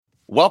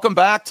Welcome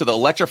back to the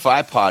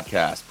Electrify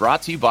podcast,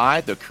 brought to you by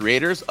the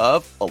creators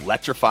of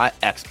Electrify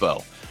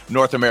Expo,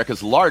 North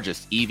America's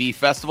largest EV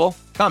festival,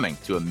 coming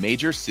to a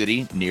major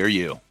city near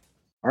you.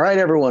 All right,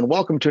 everyone.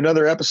 Welcome to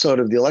another episode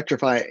of the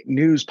Electrify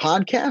News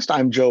Podcast.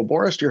 I'm Joe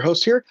Borist, your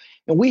host here.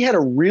 And we had a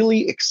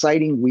really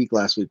exciting week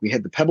last week. We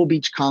had the Pebble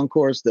Beach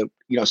Concourse that,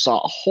 saw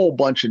a whole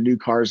bunch of new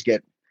cars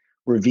get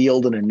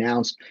revealed and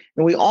announced.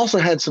 And we also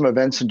had some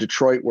events in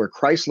Detroit where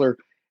Chrysler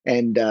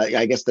and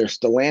I guess there's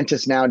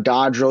Stellantis now.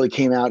 Dodge really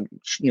came out,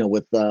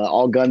 with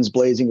all guns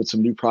blazing with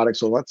some new products.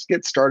 So let's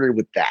get started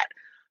with that.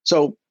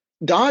 So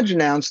Dodge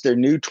announced their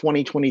new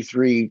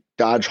 2023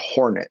 Dodge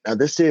Hornet. Now,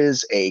 this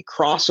is a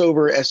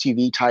crossover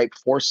SUV type,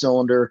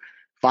 4-cylinder,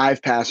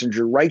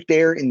 5-passenger, right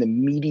there in the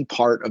meaty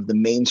part of the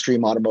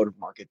mainstream automotive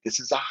market. This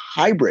is a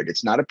hybrid.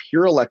 It's not a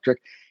pure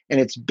electric, and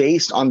it's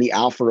based on the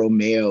Alfa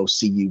Romeo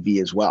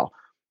CUV as well.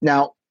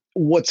 Now,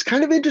 what's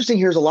kind of interesting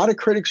here is a lot of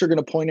critics are going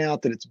to point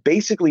out that it's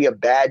basically a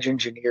badge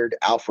engineered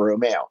Alfa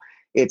Romeo.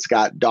 It's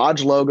got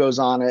Dodge logos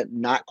on it,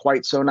 not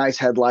quite so nice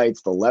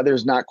headlights. The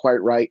leather's not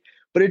quite right,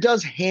 but it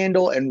does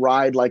handle and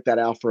ride like that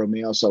Alfa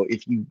Romeo. So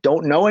if you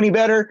don't know any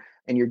better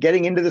and you're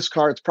getting into this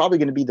car, it's probably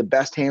going to be the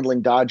best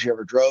handling Dodge you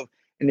ever drove.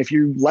 And if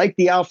you like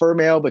the Alfa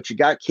Romeo, but you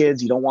got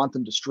kids, you don't want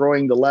them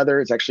destroying the leather.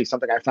 It's actually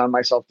something I found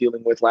myself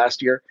dealing with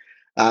last year.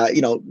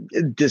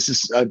 This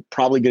is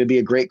probably going to be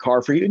a great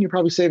car for you, and you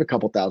probably save a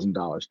couple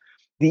 $1,000s.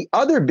 The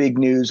other big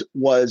news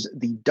was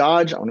the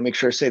Dodge, I want to make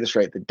sure I say this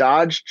right, the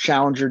Dodge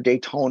Challenger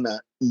Daytona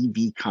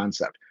EV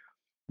concept.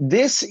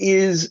 This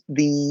is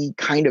the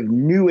kind of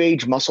new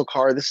age muscle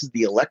car. This is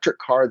the electric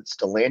car that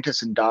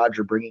Stellantis and Dodge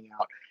are bringing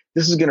out.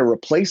 This is going to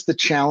replace the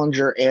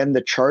Challenger and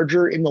the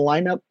Charger in the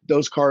lineup.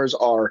 Those cars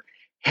are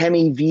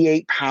Hemi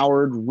V8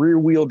 powered, rear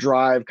wheel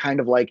drive, kind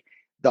of like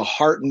the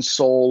heart and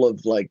soul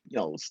of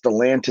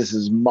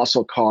Stellantis's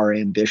muscle car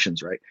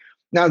ambitions, right?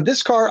 Now,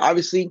 this car,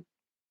 obviously,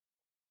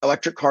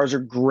 electric cars are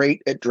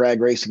great at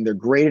drag racing. They're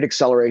great at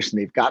acceleration.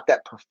 They've got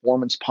that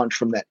performance punch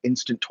from that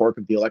instant torque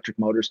of the electric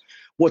motors.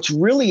 What's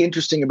really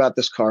interesting about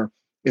this car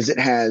is it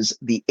has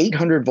the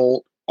 800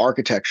 volt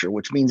architecture,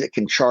 which means it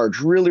can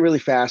charge really, really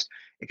fast.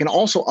 It can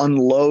also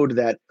unload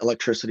that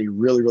electricity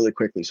really, really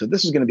quickly. So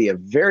this is going to be a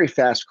very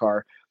fast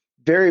car,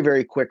 very,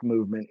 very quick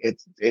movement.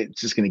 It's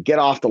just going to get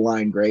off the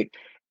line great.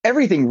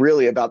 Everything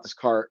really about this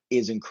car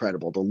is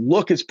incredible. The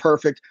look is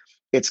perfect.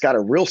 It's got a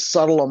real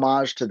subtle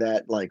homage to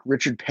that like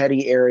Richard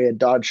Petty area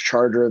Dodge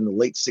Charger in the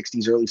late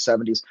 60s, early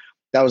 70s.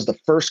 That was the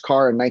first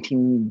car in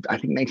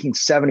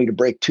 1970 to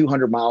break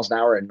 200 miles an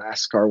hour in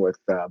NASCAR with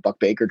Buck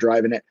Baker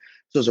driving it.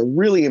 So it's a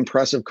really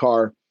impressive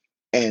car.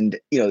 And,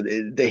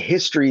 the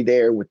history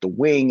there with the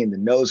wing and the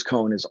nose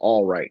cone is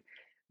all right.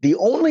 The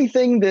only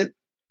thing that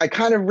I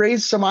kind of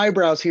raised some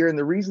eyebrows here, and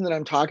the reason that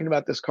I'm talking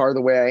about this car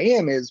the way I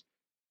am is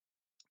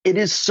it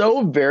is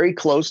so very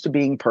close to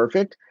being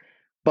perfect,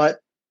 but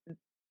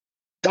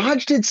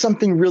Dodge did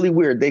something really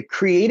weird. They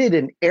created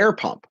an air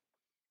pump,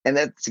 and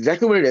that's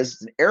exactly what it is.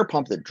 It's an air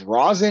pump that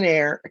draws in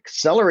air,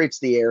 accelerates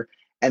the air,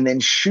 and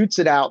then shoots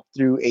it out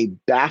through a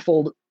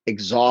baffled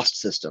exhaust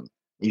system.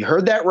 You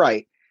heard that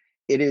right.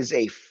 It is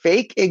a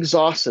fake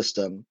exhaust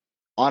system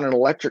on an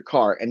electric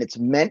car, and it's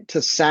meant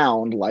to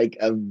sound like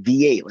a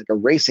V8, like a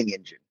racing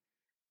engine.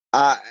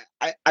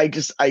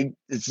 This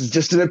is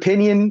just an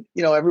opinion.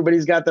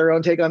 Everybody's got their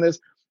own take on this.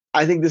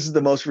 I think this is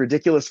the most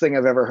ridiculous thing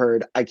I've ever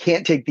heard. I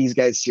can't take these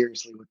guys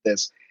seriously with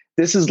this.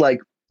 This is like,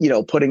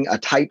 putting a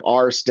Type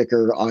R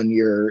sticker on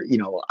your,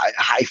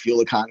 high fuel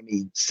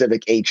economy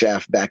Civic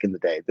HF back in the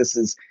day. This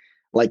is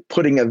like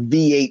putting a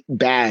V8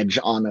 badge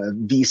on a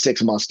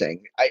V6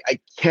 Mustang.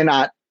 I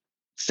cannot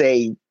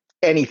say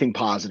anything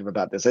positive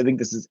about this. I think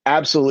this is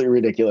absolutely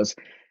ridiculous.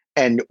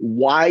 And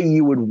why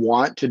you would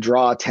want to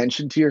draw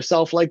attention to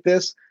yourself like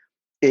this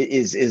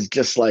is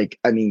just like,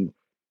 I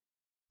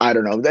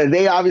don't know.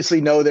 They obviously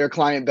know their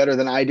client better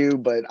than I do,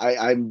 but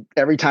I'm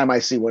every time I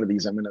see one of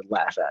these, I'm going to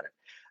laugh at it.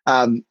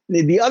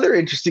 The other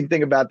interesting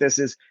thing about this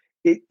is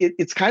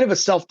it's kind of a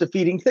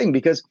self-defeating thing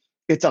because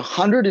it's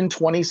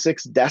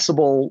 126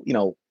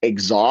 decibel,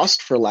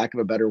 exhaust, for lack of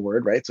a better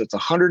word, right? So it's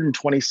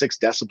 126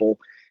 decibel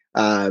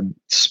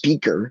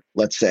speaker,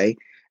 let's say,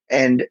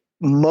 and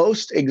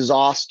most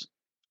exhaust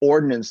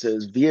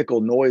ordinances,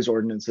 vehicle noise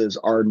ordinances,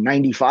 are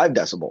 95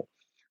 decibel.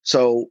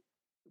 So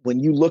when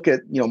you look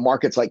at,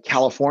 markets like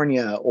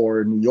California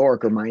or New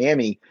York or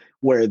Miami,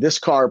 where this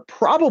car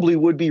probably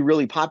would be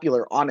really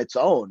popular on its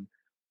own,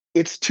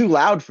 it's too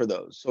loud for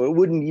those. So it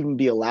wouldn't even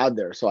be allowed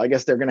there. So I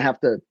guess they're going to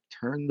have to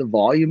turn the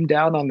volume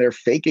down on their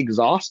fake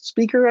exhaust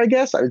speaker, I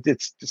guess.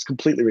 It's just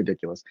completely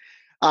ridiculous.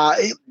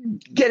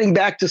 Getting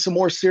back to some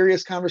more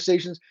serious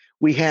conversations,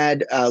 we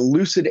had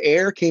Lucid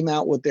Motors came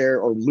out with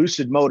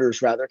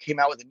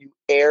a new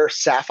Air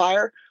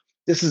Sapphire.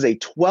 This is a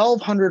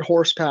 1,200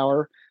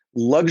 horsepower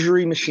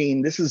luxury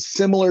machine. This is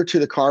similar to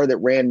the car that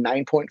ran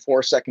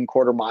 9.4 second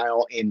quarter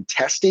mile in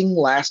testing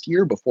last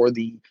year before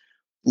the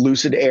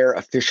Lucid Air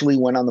officially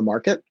went on the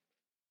market.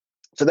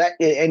 So that,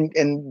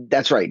 and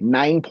that's right,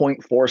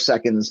 9.4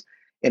 seconds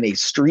in a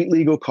street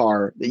legal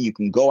car that you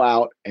can go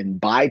out and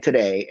buy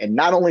today. And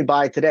not only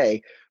buy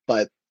today,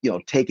 but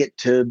take it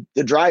to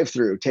the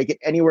drive-through, take it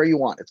anywhere you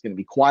want. It's going to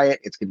be quiet.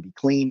 It's going to be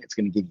clean. It's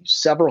going to give you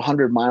several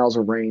hundred miles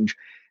of range.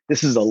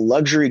 This is a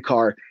luxury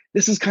car.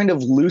 This is kind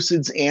of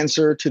Lucid's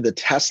answer to the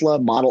Tesla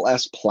Model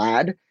S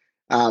Plaid.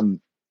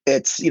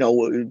 It's,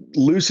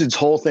 Lucid's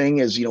whole thing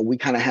is, we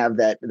kind of have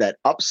that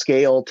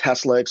upscale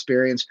Tesla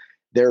experience.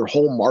 Their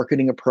whole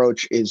marketing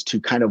approach is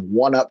to kind of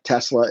one up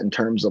Tesla in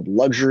terms of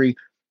luxury,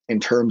 in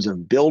terms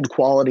of build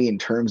quality, in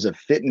terms of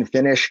fit and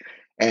finish.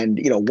 And,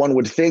 one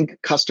would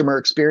think customer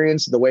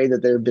experience, the way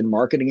that they've been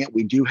marketing it.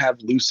 We do have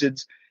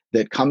Lucids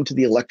that come to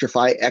the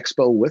Electrify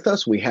Expo with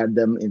us. We had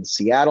them in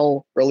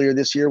Seattle earlier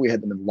this year. We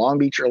had them in Long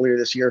Beach earlier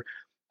this year.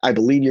 I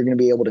believe you're going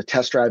to be able to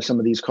test drive some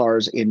of these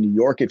cars in New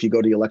York if you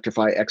go to the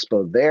Electrify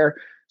Expo there.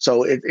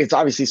 So it's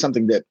obviously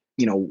something that,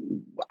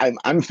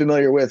 I'm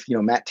familiar with,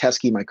 Matt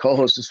Teskey, my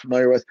co-host, is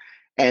familiar with.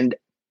 And,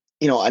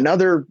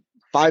 another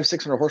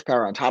 500-600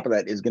 horsepower on top of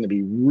that is going to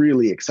be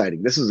really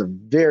exciting. This is a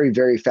very,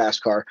 very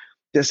fast car.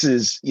 This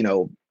is,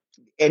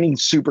 any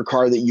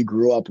supercar that you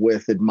grew up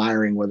with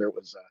admiring, whether it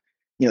was,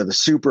 the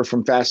Supra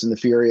from Fast and the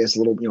Furious,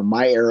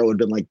 my era would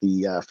have been like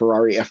the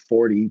Ferrari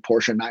F40,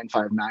 Porsche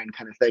 959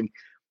 kind of thing.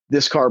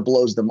 This car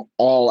blows them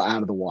all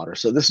out of the water.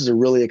 So this is a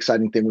really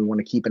exciting thing. We want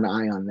to keep an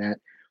eye on that.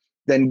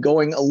 Then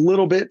going a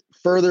little bit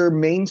further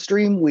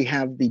mainstream, we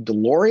have the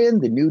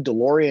DeLorean. The new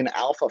DeLorean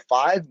Alpha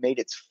 5 made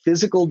its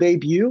physical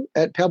debut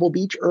at Pebble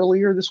Beach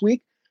earlier this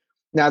week.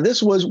 Now,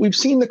 we've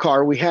seen the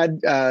car. We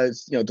had,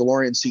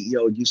 DeLorean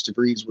CEO Eustace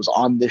Breeze was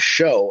on this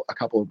show a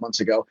couple of months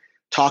ago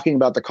talking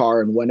about the car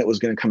and when it was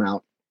going to come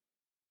out.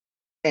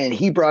 And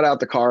he brought out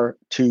the car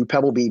to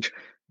Pebble Beach.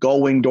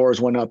 Gull-wing doors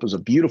went up. It was a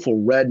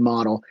beautiful red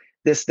model.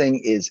 This thing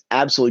is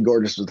absolutely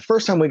gorgeous. It was the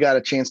first time we got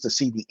a chance to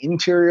see the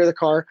interior of the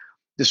car.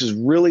 This is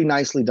really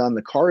nicely done.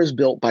 The car is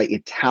built by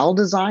Ital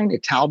Design.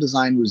 Ital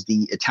Design was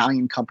the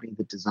Italian company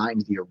that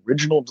designed the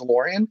original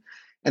DeLorean.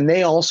 And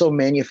they also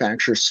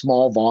manufacture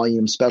small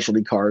volume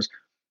specialty cars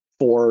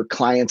for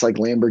clients like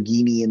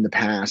Lamborghini in the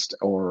past,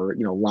 or,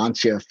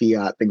 Lancia,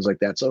 Fiat, things like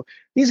that. So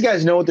these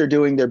guys know what they're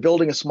doing. They're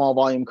building a small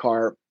volume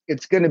car.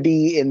 It's going to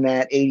be in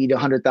that $80,000 to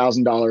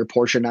 $100,000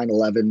 Porsche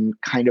 911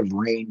 kind of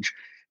range.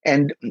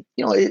 And,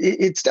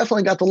 it's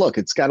definitely got the look.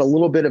 It's got a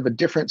little bit of a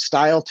different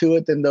style to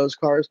it than those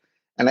cars.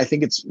 And I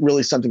think it's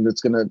really something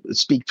that's going to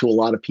speak to a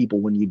lot of people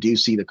when you do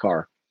see the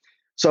car.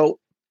 So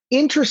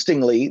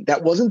interestingly,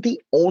 that wasn't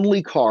the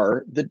only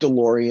car that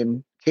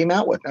DeLorean came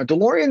out with. Now,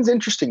 DeLorean's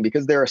interesting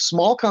because they're a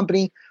small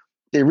company.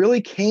 They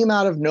really came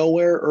out of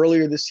nowhere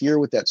earlier this year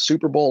with that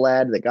Super Bowl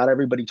ad that got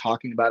everybody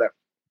talking about it.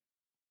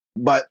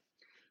 But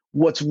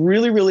what's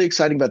really, really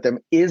exciting about them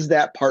is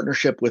that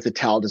partnership with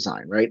Ital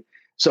Design, right?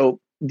 So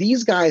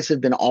these guys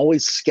have been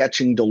always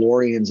sketching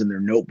DeLoreans in their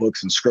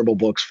notebooks and scribble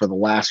books for the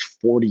last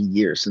 40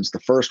 years, since the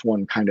first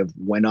one kind of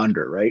went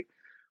under, right?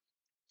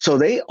 So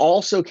they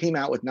also came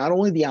out with not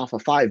only the Alpha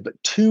 5,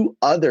 but two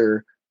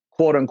other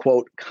quote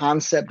unquote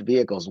concept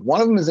vehicles.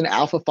 One of them is an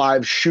Alpha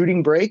 5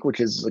 shooting brake, which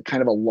is a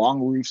kind of a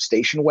long roof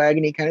station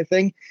wagon-y kind of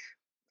thing.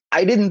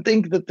 I didn't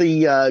think that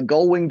the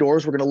gull-wing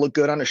doors were going to look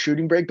good on a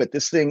shooting brake, but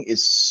this thing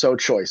is so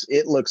choice.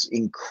 It looks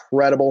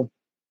incredible.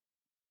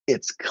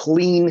 It's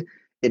clean.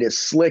 It is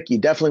slick. You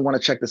definitely want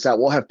to check this out.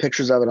 We'll have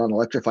pictures of it on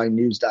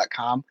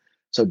electrifynews.com.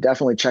 So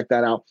definitely check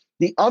that out.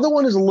 The other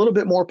one is a little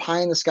bit more pie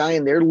in the sky,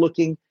 and they're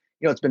looking,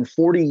 it's been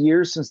 40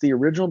 years since the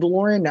original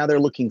DeLorean. Now they're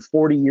looking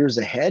 40 years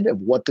ahead of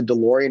what the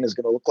DeLorean is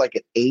going to look like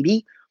at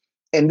 80.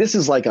 And this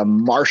is like a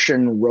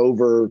Martian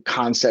rover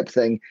concept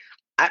thing.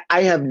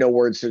 I have no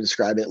words to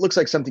describe it. It looks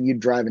like something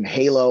you'd drive in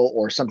Halo,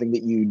 or something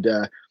that you'd,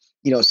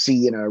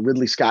 see in a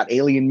Ridley Scott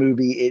alien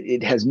movie.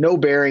 It has no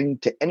bearing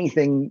to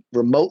anything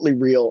remotely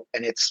real,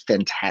 and it's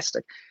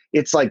fantastic.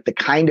 It's like the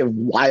kind of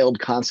wild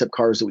concept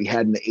cars that we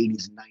had in the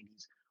 80s and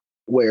 90s,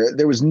 where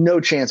there was no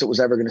chance it was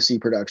ever going to see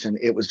production.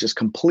 It was just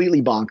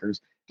completely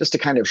bonkers, just to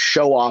kind of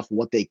show off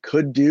what they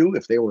could do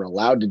if they were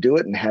allowed to do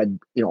it and had,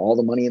 all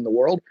the money in the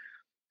world.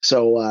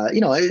 So,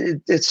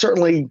 it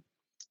certainly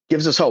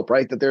gives us hope,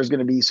 right, that there's going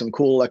to be some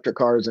cool electric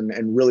cars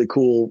and really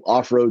cool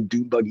off-road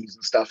dune buggies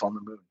and stuff on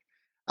the moon.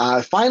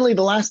 Finally,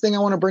 the last thing I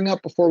want to bring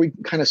up before we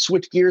kind of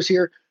switch gears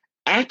here,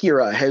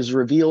 Acura has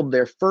revealed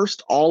their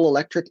first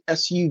all-electric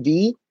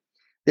SUV.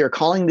 They're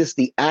calling this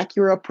the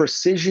Acura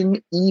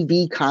Precision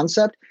EV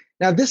concept.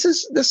 Now,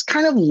 this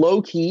kind of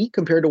low-key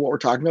compared to what we're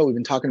talking about. We've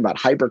been talking about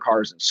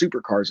hypercars and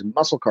supercars and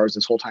muscle cars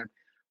this whole time.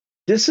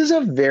 This is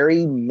a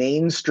very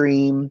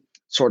mainstream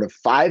sort of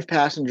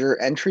 5-passenger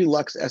entry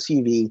luxe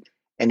SUV,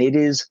 and it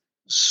is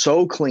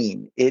so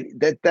clean.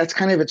 That's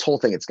kind of its whole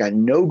thing. It's got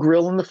no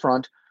grille in the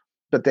front,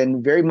 but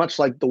then very much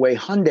like the way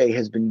Hyundai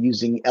has been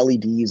using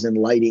LEDs and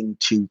lighting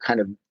to kind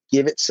of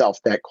give itself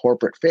that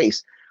corporate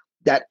face,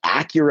 that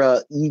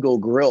Acura Eagle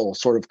grille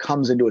sort of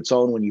comes into its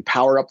own when you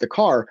power up the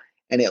car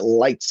and it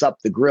lights up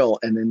the grille.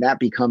 And then that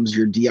becomes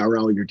your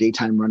DRL, your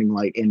daytime running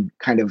light, and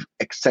kind of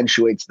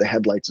accentuates the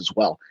headlights as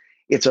well.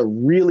 It's a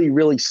really,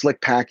 really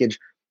slick package.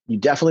 You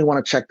definitely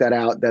want to check that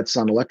out. That's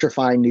on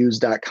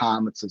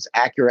electrifynews.com. It says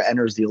Acura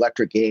enters the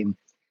electric game.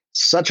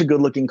 Such a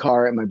good looking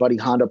car. And my buddy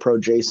Honda Pro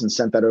Jason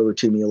sent that over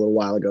to me a little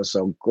while ago.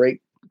 So great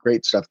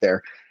great stuff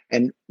there.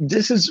 And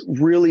this is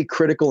really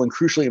critical and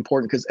crucially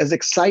important because as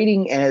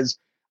exciting as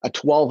a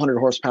 1,200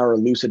 horsepower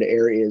Lucid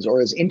Air is,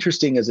 or as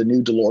interesting as a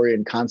new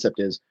DeLorean concept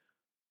is,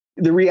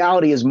 the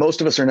reality is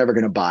most of us are never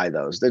going to buy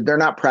those. They're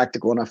not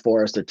practical enough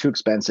for us. They're too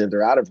expensive.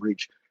 They're out of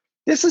reach.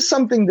 This is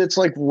something that's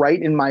like right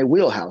in my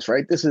wheelhouse,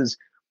 right? This is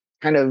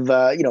kind of,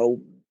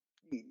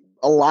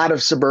 a lot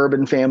of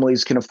suburban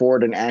families can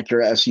afford an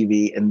Acura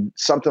SUV, and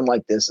something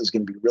like this is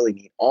going to be really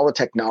neat. All the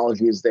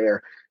technology is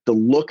there. The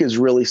look is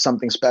really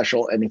something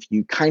special. And if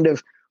you kind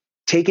of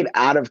take it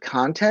out of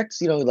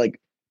context,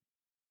 like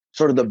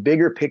sort of the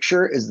bigger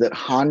picture is that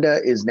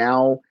Honda is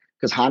now,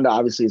 because Honda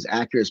obviously is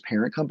Acura's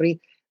parent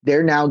company,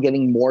 they're now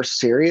getting more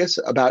serious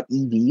about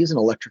EVs and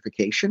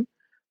electrification.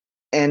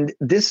 And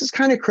this is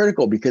kind of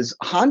critical because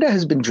Honda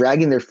has been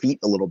dragging their feet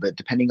a little bit,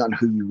 depending on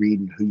who you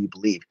read and who you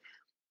believe.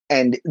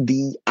 And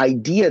the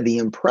idea, the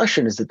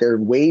impression is that they're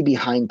way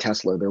behind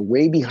Tesla. They're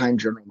way behind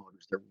General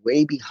Motors. They're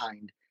way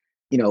behind,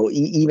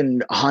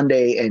 even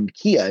Hyundai and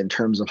Kia in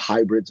terms of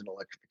hybrids and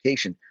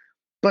electrification.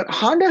 But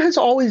Honda has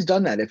always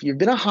done that. If you've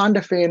been a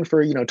Honda fan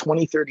for,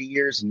 20, 30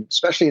 years, and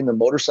especially in the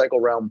motorcycle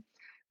realm,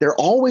 they're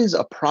always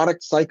a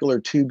product cycle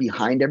or two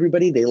behind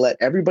everybody. They let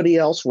everybody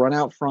else run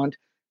out front.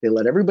 They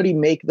let everybody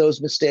make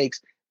those mistakes.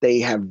 They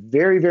have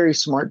very, very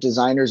smart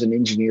designers and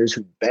engineers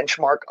who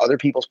benchmark other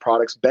people's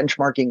products.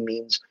 Benchmarking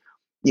means,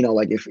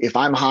 like if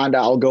I'm Honda,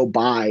 I'll go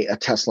buy a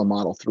Tesla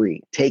Model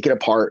 3, take it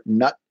apart,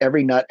 nut,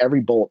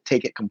 every bolt,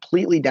 take it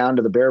completely down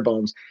to the bare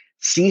bones,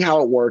 see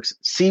how it works,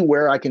 see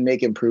where I can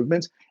make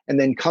improvements, and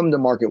then come to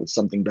market with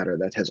something better.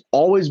 That has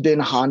always been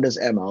Honda's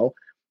MO.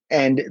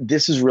 And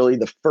this is really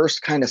the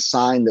first kind of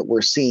sign that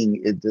we're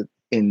seeing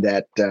in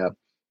that,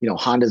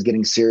 Honda's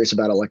getting serious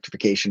about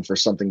electrification for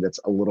something that's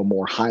a little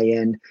more high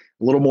end,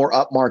 a little more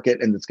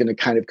upmarket, and that's going to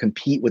kind of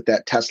compete with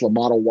that Tesla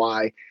Model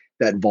Y,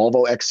 that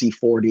Volvo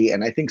XC40.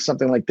 And I think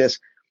something like this,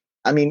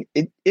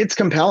 it's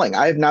compelling.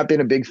 I have not been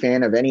a big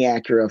fan of any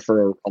Acura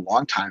for a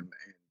long time.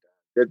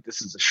 And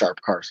this is a sharp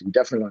car, so you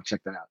definitely want to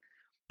check that out.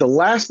 The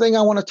last thing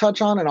I want to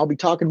touch on, and I'll be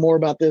talking more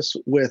about this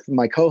with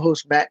my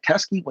co-host Matt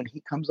Teske when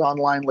he comes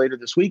online later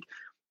this week,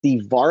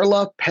 the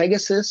Varla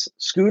Pegasus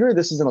scooter.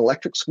 This is an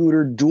electric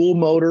scooter, dual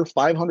motor,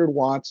 500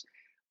 watts,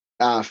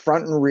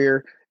 front and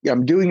rear.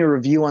 I'm doing a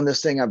review on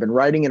this thing. I've been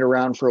riding it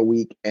around for a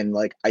week. And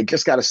I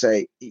just got to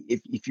say,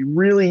 if you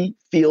really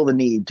feel the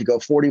need to go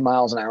 40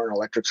 miles an hour in an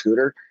electric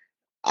scooter,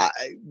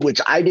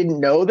 which I didn't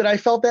know that I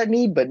felt that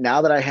need, but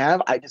now that I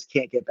have, I just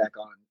can't get back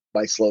on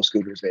my slow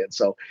scooters, man.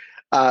 So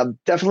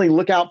definitely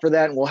look out for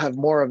that. And we'll have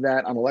more of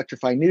that on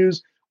Electrify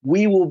News.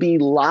 We will be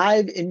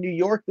live in New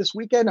York this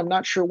weekend. I'm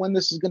not sure when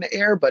this is going to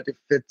air, but if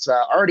it's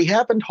already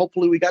happened,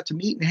 hopefully we got to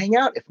meet and hang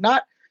out. If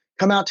not,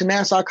 come out to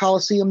Nassau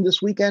Coliseum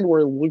this weekend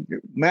where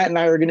Matt and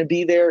I are going to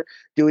be there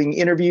doing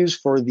interviews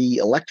for the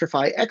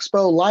Electrify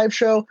Expo live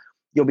show.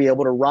 You'll be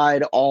able to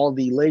ride all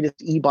the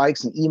latest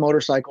e-bikes and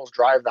e-motorcycles,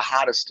 drive the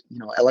hottest,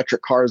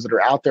 electric cars that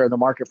are out there in the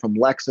market from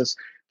Lexus,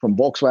 from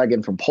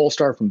Volkswagen, from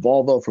Polestar, from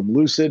Volvo, from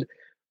Lucid.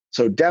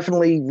 So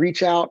definitely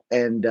reach out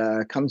and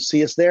come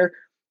see us there.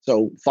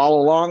 So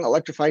follow along,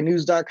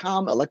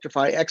 electrifynews.com,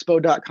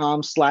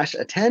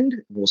 electrifyexpo.com/attend.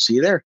 We'll see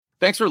you there.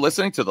 Thanks for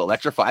listening to the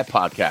Electrify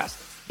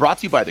podcast, brought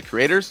to you by the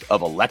creators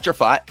of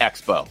Electrify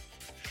Expo.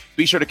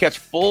 Be sure to catch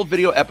full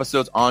video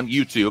episodes on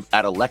YouTube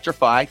at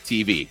Electrify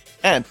TV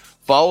and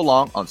follow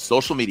along on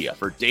social media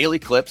for daily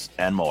clips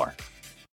and more.